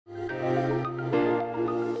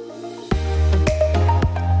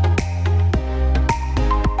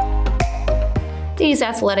These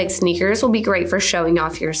athletic sneakers will be great for showing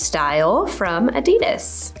off your style from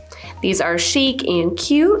Adidas. These are chic and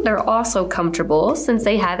cute. They're also comfortable since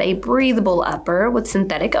they have a breathable upper with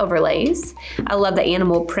synthetic overlays. I love the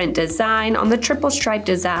animal print design on the triple stripe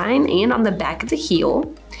design and on the back of the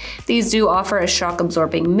heel. These do offer a shock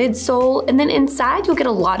absorbing midsole, and then inside you'll get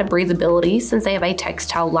a lot of breathability since they have a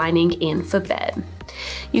textile lining and footbed.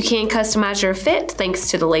 You can customize your fit thanks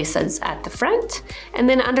to the laces at the front, and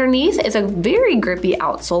then underneath is a very grippy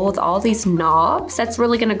outsole with all these knobs that's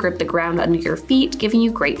really going to grip the ground under your feet, giving you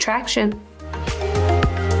great traction.